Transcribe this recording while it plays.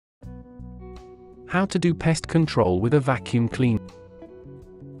How to do pest control with a vacuum cleaner.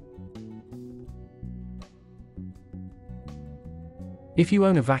 If you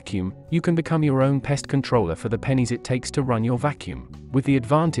own a vacuum, you can become your own pest controller for the pennies it takes to run your vacuum, with the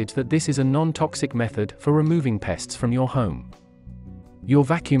advantage that this is a non-toxic method for removing pests from your home. Your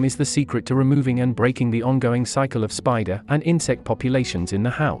vacuum is the secret to removing and breaking the ongoing cycle of spider and insect populations in the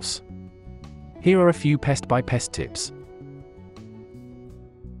house. Here are a few pest-by-pest tips.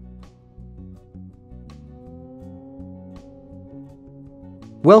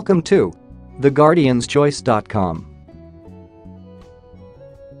 Welcome to 𝒍𝒐𝒗𝒆.com.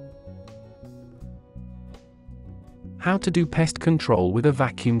 How to do pest control with a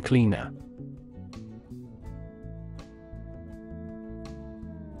vacuum cleaner.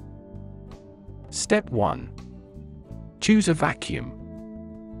 Step 1. Choose a vacuum.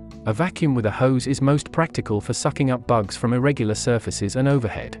 A vacuum with a hose is most practical for sucking up bugs from irregular surfaces and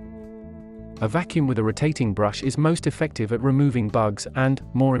overhead. A vacuum with a rotating brush is most effective at removing bugs and,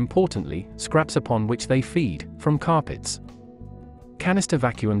 more importantly, scraps upon which they feed, from carpets. Canister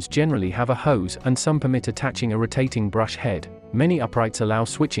vacuums generally have a hose and some permit attaching a rotating brush head. Many uprights allow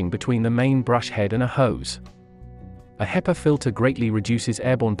switching between the main brush head and a hose. A HEPA filter greatly reduces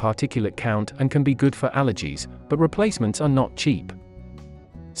airborne particulate count and can be good for allergies, but replacements are not cheap.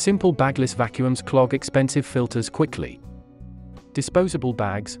 Simple bagless vacuums clog expensive filters quickly. Disposable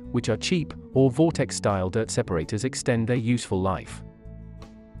bags, which are cheap, or vortex-style dirt separators extend their useful life.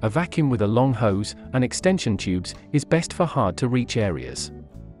 A vacuum with a long hose and extension tubes is best for hard-to-reach areas.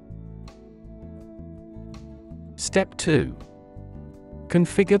 Step 2.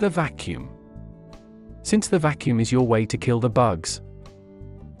 Configure the vacuum. Since the vacuum is your way to kill the bugs,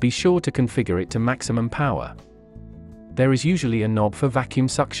 be sure to configure it to maximum power. There is usually a knob for vacuum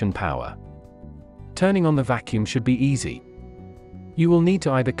suction power. Turning on the vacuum should be easy. You will need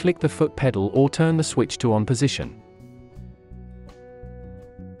to either click the foot pedal or turn the switch to on position.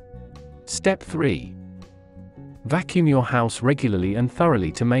 Step 3. Vacuum your house regularly and thoroughly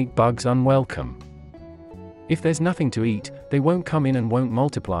to make bugs unwelcome. If there's nothing to eat, they won't come in and won't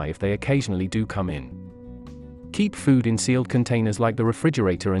multiply if they occasionally do come in. Keep food in sealed containers like the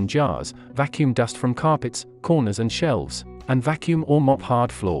refrigerator and jars, vacuum dust from carpets, corners and shelves, and vacuum or mop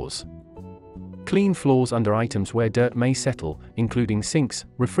hard floors. Clean floors under items where dirt may settle, including sinks,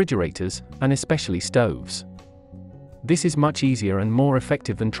 refrigerators, and especially stoves. This is much easier and more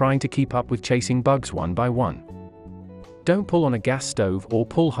effective than trying to keep up with chasing bugs one by one. Don't pull on a gas stove or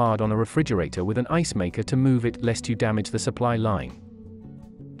pull hard on a refrigerator with an ice maker to move it lest you damage the supply line.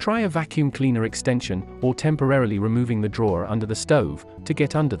 Try a vacuum cleaner extension or temporarily removing the drawer under the stove to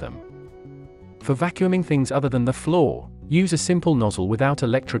get under them. For vacuuming things other than the floor, use a simple nozzle without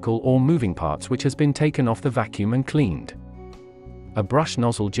electrical or moving parts which has been taken off the vacuum and cleaned. A brush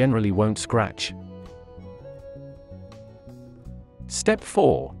nozzle generally won't scratch. Step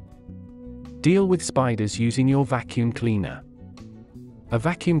 4. Deal with spiders using your vacuum cleaner. A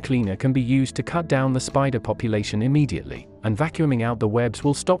vacuum cleaner can be used to cut down the spider population immediately, and vacuuming out the webs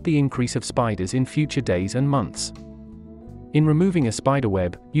will stop the increase of spiders in future days and months. In removing a spider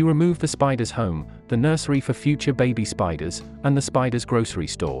web, you remove the spider's home, the nursery for future baby spiders, and the spider's grocery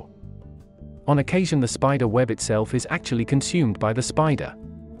store. On occasion the spider web itself is actually consumed by the spider.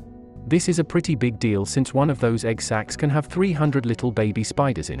 This is a pretty big deal since one of those egg sacs can have 300 little baby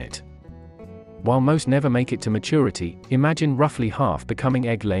spiders in it. While most never make it to maturity, imagine roughly half becoming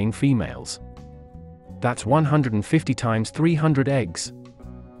egg-laying females. That's 150 times 300 eggs.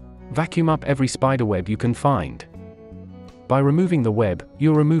 Vacuum up every spider web you can find. By removing the web,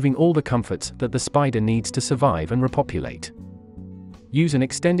 you're removing all the comforts that the spider needs to survive and repopulate. Use an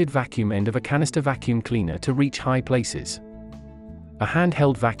extended vacuum end of a canister vacuum cleaner to reach high places. A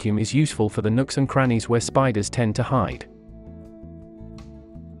handheld vacuum is useful for the nooks and crannies where spiders tend to hide.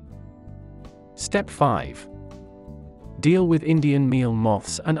 Step 5. Deal with Indian meal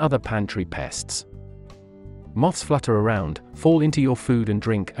moths and other pantry pests. Moths flutter around, fall into your food and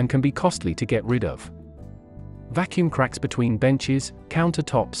drink and can be costly to get rid of. Vacuum cracks between benches,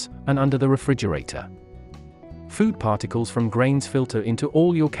 countertops, and under the refrigerator. Food particles from grains filter into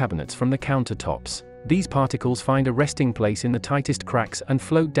all your cabinets from the countertops. These particles find a resting place in the tightest cracks and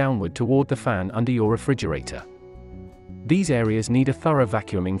float downward toward the fan under your refrigerator. These areas need a thorough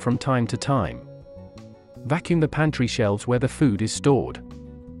vacuuming from time to time. Vacuum the pantry shelves where the food is stored.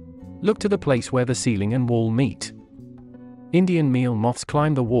 Look to the place where the ceiling and wall meet. Indian meal moths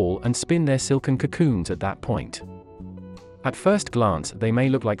climb the wall and spin their silken cocoons at that point. At first glance, they may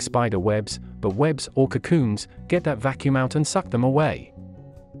look like spider webs, but webs or cocoons get that vacuum out and suck them away.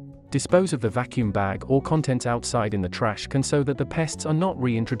 Dispose of the vacuum bag or contents outside in the trash can so that the pests are not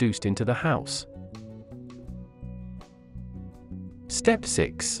reintroduced into the house. Step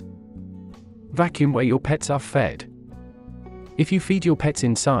 6. Vacuum where your pets are fed. If you feed your pets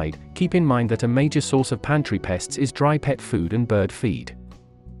inside, keep in mind that a major source of pantry pests is dry pet food and bird feed.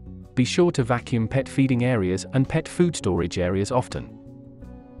 Be sure to vacuum pet feeding areas and pet food storage areas often.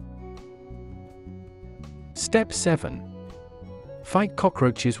 Step 7. Fight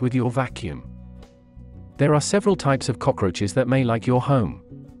cockroaches with your vacuum. There are several types of cockroaches that may like your home.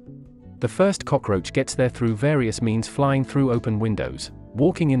 The first cockroach gets there through various means, flying through open windows,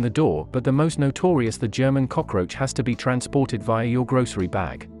 walking in the door, but the most notorious, the German cockroach, has to be transported via your grocery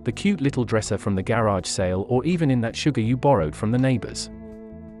bag, the cute little dresser from the garage sale, or even in that sugar you borrowed from the neighbors.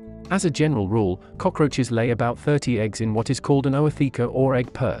 As a general rule, cockroaches lay about 30 eggs in what is called an 𝒍𝒂𝒏𝒏𝒆 or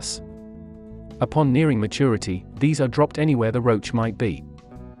egg purse. Upon nearing maturity, these are dropped anywhere the roach might be.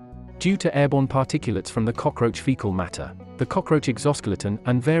 Due to airborne particulates from the cockroach fecal matter, the cockroach exoskeleton,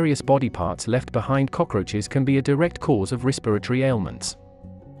 and various body parts left behind, cockroaches can be a direct cause of respiratory ailments.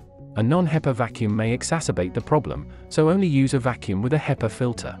 A non-HEPA vacuum may exacerbate the problem, so only use a vacuum with a HEPA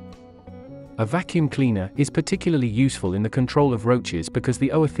filter. A vacuum cleaner is particularly useful in the control of roaches because the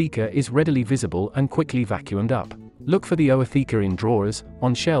𝒍𝒂𝒏𝒏𝒆 is readily visible and quickly vacuumed up. Look for the 𝒍𝒂𝒏𝒏𝒆 in drawers,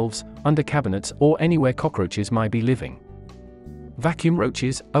 on shelves, under cabinets, or anywhere cockroaches might be living. Vacuum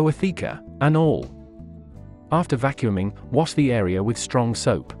roaches, 𝒍𝒂𝒏𝒏𝒆, and all. After vacuuming, wash the area with strong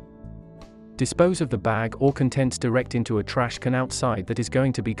soap. Dispose of the bag or contents direct into a trash can outside that is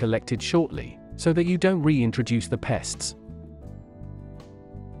going to be collected shortly, so that you don't reintroduce the pests.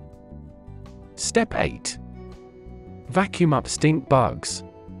 Step 8. Vacuum up stink bugs.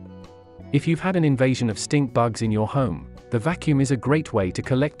 If you've had an invasion of stink bugs in your home, the vacuum is a great way to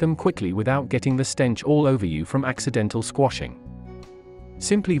collect them quickly without getting the stench all over you from accidental squashing.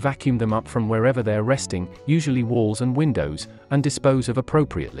 Simply vacuum them up from wherever they're resting, usually walls and windows, and dispose of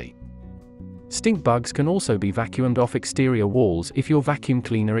appropriately. Stink bugs can also be vacuumed off exterior walls if your vacuum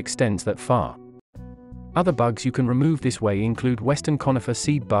cleaner extends that far. Other bugs you can remove this way include western conifer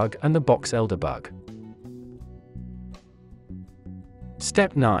seed bug and the box elder bug.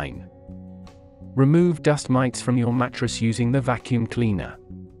 Step 9. Remove dust mites from your mattress using the vacuum cleaner.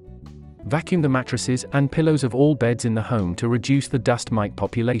 Vacuum the mattresses and pillows of all beds in the home to reduce the dust mite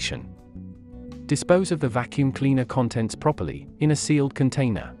population. Dispose of the vacuum cleaner contents properly, in a sealed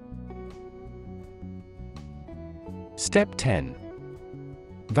container. Step 10.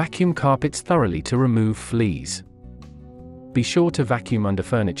 Vacuum carpets thoroughly to remove fleas. Be sure to vacuum under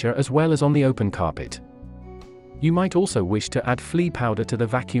furniture as well as on the open carpet. You might also wish to add flea powder to the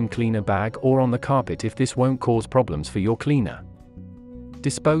vacuum cleaner bag or on the carpet if this won't cause problems for your cleaner.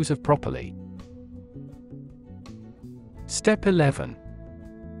 Dispose of properly. Step 11.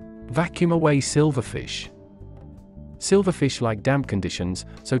 Vacuum away silverfish. Silverfish like damp conditions,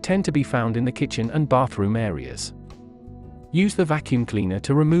 so tend to be found in the kitchen and bathroom areas. Use the vacuum cleaner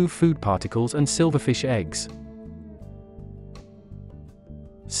to remove food particles and silverfish eggs.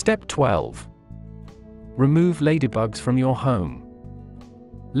 Step 12. Remove ladybugs from your home.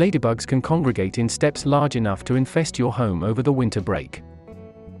 Ladybugs can congregate in steps large enough to infest your home over the winter break.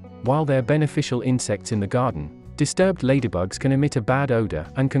 While they're beneficial insects in the garden, disturbed ladybugs can emit a bad odor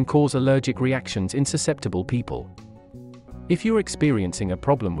and can cause allergic reactions in susceptible people. If you're experiencing a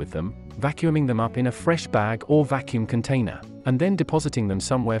problem with them, vacuuming them up in a fresh bag or vacuum container, and then depositing them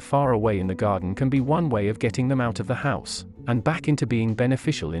somewhere far away in the garden can be one way of getting them out of the house, and back into being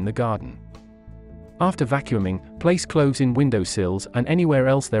beneficial in the garden. After vacuuming, place cloves in windowsills and anywhere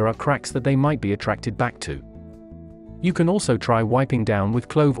else there are cracks that they might be attracted back to. You can also try wiping down with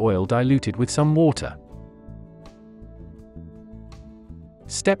clove oil diluted with some water.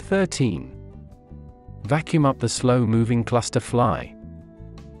 Step 13. Vacuum up the slow-moving cluster fly.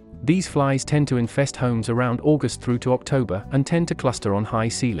 These flies tend to infest homes around August through to October and tend to cluster on high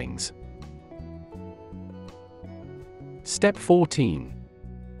ceilings. Step 14.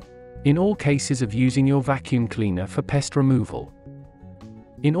 In all cases of using your vacuum cleaner for pest removal.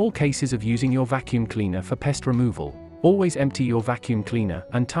 In all cases of using your vacuum cleaner for pest removal, always empty your vacuum cleaner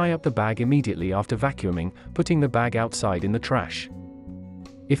and tie up the bag immediately after vacuuming, putting the bag outside in the trash.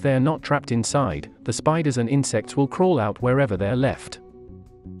 If they are not trapped inside, the spiders and insects will crawl out wherever they are left.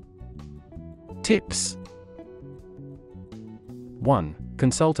 Tips. 1.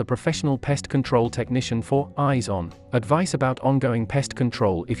 Consult a professional pest control technician for eyes-on advice about ongoing pest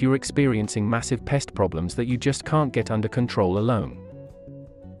control if you're experiencing massive pest problems that you just can't get under control alone.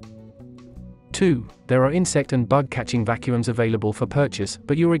 2. There are insect and bug-catching vacuums available for purchase,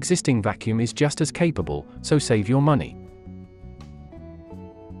 but your existing vacuum is just as capable, so save your money.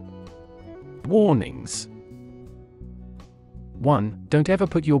 Warnings. 1. Don't ever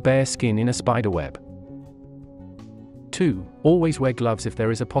put your bare skin in a spider web. 2. 2. Always wear gloves if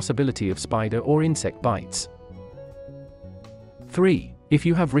there is a possibility of spider or insect bites. 3. If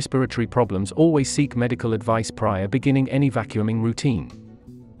you have respiratory problems, always seek medical advice prior beginning any vacuuming routine.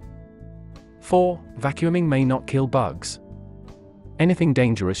 4. Vacuuming may not kill bugs. Anything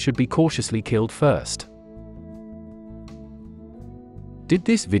dangerous should be cautiously killed first. Did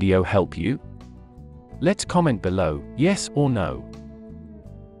this video help you? Let's comment below, yes or no.